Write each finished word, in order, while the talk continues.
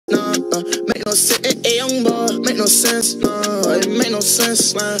Make no sense, young boy, make no sense, no, it make no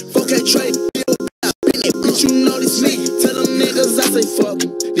sense, man. 4K trade, bitch, you know this me. Tell them niggas I say fuck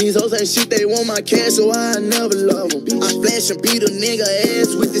em. These hoes ain't shit, they want my cash, so I never love them. I flash and beat a nigga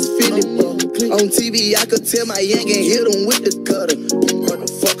ass with this Philly buck. On TV, I could tell my yank and hit him with the cutter.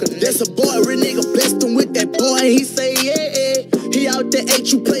 Motherfucker, that's a boy, real nigga blessed him with that boy, and he say, yeah. He out there,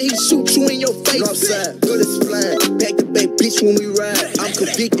 ain't you play, he shoot you in your face. Northside, bullets flying, back to back, bitch, when we ride. I'm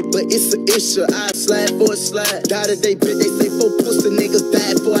convicted, but it's an issue. I slide for a slide. Die today, bitch, they say 4 pussy niggas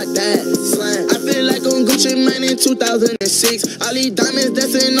died before I died. Slime. I feel like on Gucci Mane in 2006. All these diamonds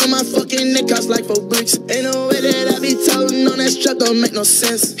dancing on my fucking neck, cost like 4 bricks. Ain't no way that I be toting on that strap, don't make no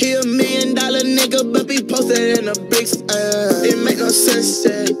sense. He $1 million nigga, but be posted in the bricks. It make no sense,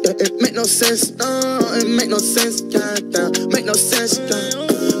 yeah. It make no sense, no. It make no sense, goddamn. Make no sense,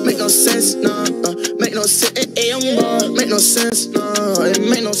 make no sense, no. Make no sense, young boy. Make no sense, no. It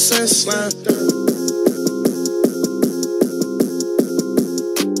make no sense, man.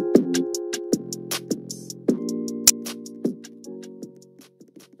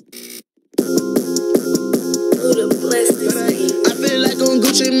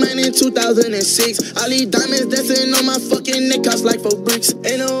 Gucci Mane in 2006. All these diamonds dancing on my fucking neck, cost like 4 bricks.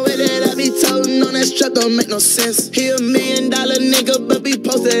 Ain't no way that I be toting on that strap, don't make no sense. He $1 million nigga, but be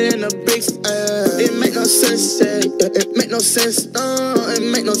posted in the bricks. It make no sense, yeah. It make no sense, no. It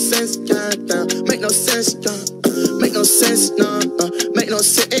make no sense, goddamn. Make no sense, make no sense, no. Make no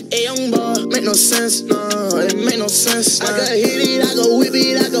sense, young boy. Make no sense, no. It make no sense. I could hit it, I could whip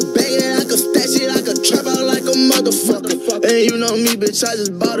it, I could bang it, I could stash it, I could trap out like a motherfucker. And you know me, bitch, I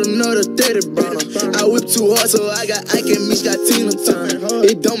just bought another 30 burner. I whip too hard, so I got Ike and Mitch got Tina Turner.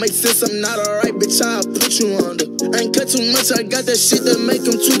 It don't make sense, I'm not alright, bitch, I'll put you under. I ain't cut too much, I got that shit that make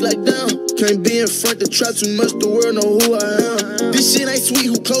them tweak like down. Can't be in front, the trap too much, the world know who I am. This shit ain't sweet,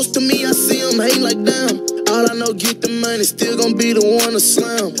 who close to me, I see them hate like damn. All I know, get the money, still gon' be the one to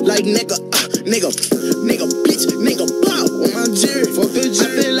slam. Like nigga, bitch, nigga, pop on my jury. Fuck the jury.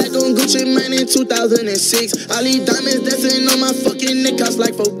 I feel like on Gucci Mane in 2006. All these diamonds dancing on my fucking neck, cost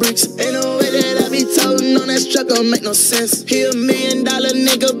like 4 bricks. Ain't no way that I be toting on that strap, don't make no sense. He $1 million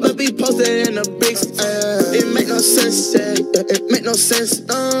nigga, but be posted in the bricks. It make no sense, yeah. It make no sense,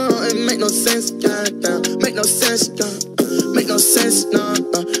 no. It make no sense, goddamn. Make no sense, make no sense, no.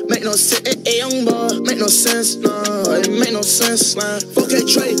 Make no sense, young boy. Make no sense, no. It make no sense, man. 4K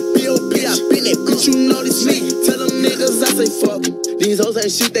trade, B.O.P. I been that bitch, you know this me. Tell them niggas I say fuck em. These hoes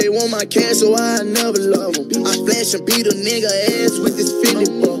ain't shit, they want my cash, so I never love them. I flash and beat a nigga ass with this Philly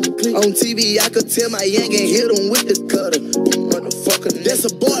buck. On TV, I could tell my yank and hit him with the cutter. Motherfucker, that's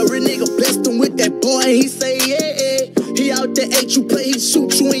a boy, real nigga blessed him with that boy, and he say, yeah. He out there, ain't you play, he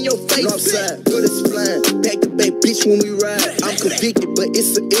shoot you in your face. Northside, bullets flying, back to back, bitch, when we ride. I'm convicted, but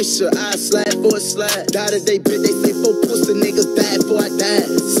it's an issue. I slide for a slide. Die today, bitch, they say 4 pussy niggas died before I died.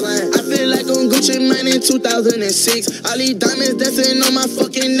 Slime. I feel like on Gucci Mane in 2006. All these diamonds dancing on my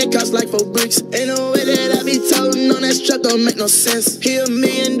fucking neck, cost like 4 bricks. Ain't no way that I be toting on that strap, don't make no sense. He $1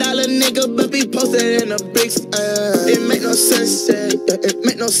 million nigga, but be posted in the bricks. It make no sense, yeah. It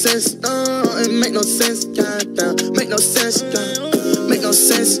make no sense, no. It make no sense, goddamn. Make no sense, make no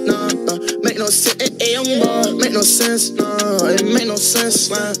sense, no. Make no sense, young boy. Make no sense, no. It make no sense,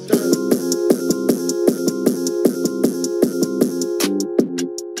 man.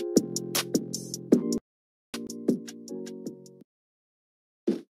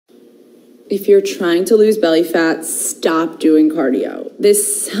 If you're trying to lose belly fat, stop doing cardio.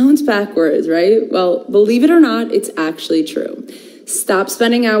 This sounds backwards, right? Well, believe it or not, it's actually true. Stop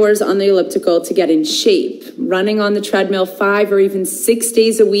spending hours on the elliptical to get in shape. Running on the treadmill 5 or even 6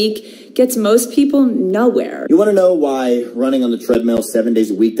 days a week gets most people nowhere. You want to know why running on the treadmill 7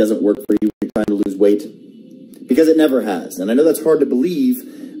 days a week doesn't work for you when you're trying to lose weight? Because it never has. And I know that's hard to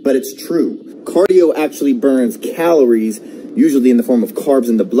believe, but it's true. Cardio actually burns calories, usually in the form of carbs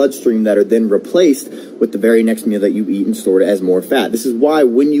in the bloodstream that are then replaced with the very next meal that you eat and stored as more fat. This is why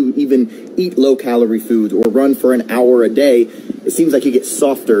when you even eat low-calorie foods or run for an hour a day, it seems like you get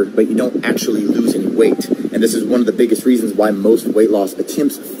softer, but you don't actually lose any weight. And this is one of the biggest reasons why most weight loss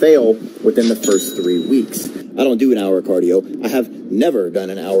attempts fail within the first 3 weeks. I don't do an hour of cardio. I have never done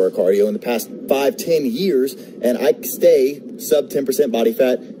an hour of cardio in the past 5-10 years, and I stay sub 10% body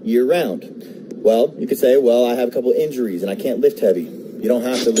fat year-round. Well, you could say, well, I have a couple injuries and I can't lift heavy. You don't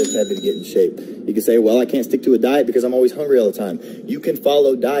have to lift heavy to get in shape. You could say, well, I can't stick to a diet because I'm always hungry all the time. You can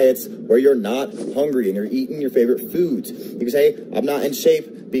follow diets where you're not hungry and you're eating your favorite foods. You can say, I'm not in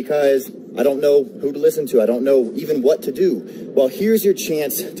shape because I don't know who to listen to. I don't know even what to do. Well, here's your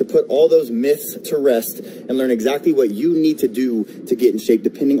chance to put all those myths to rest and learn exactly what you need to do to get in shape,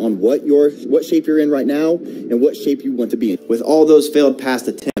 depending on what shape you're in right now and what shape you want to be in. With all those failed past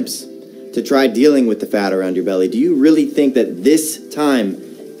attempts to try dealing with the fat around your belly, do you really think that this time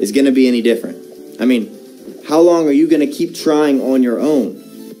is going to be any different? I mean, how long are you going to keep trying on your own?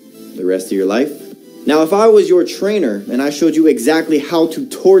 The rest of your life? Now, if I was your trainer and I showed you exactly how to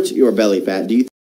torch your belly fat, do you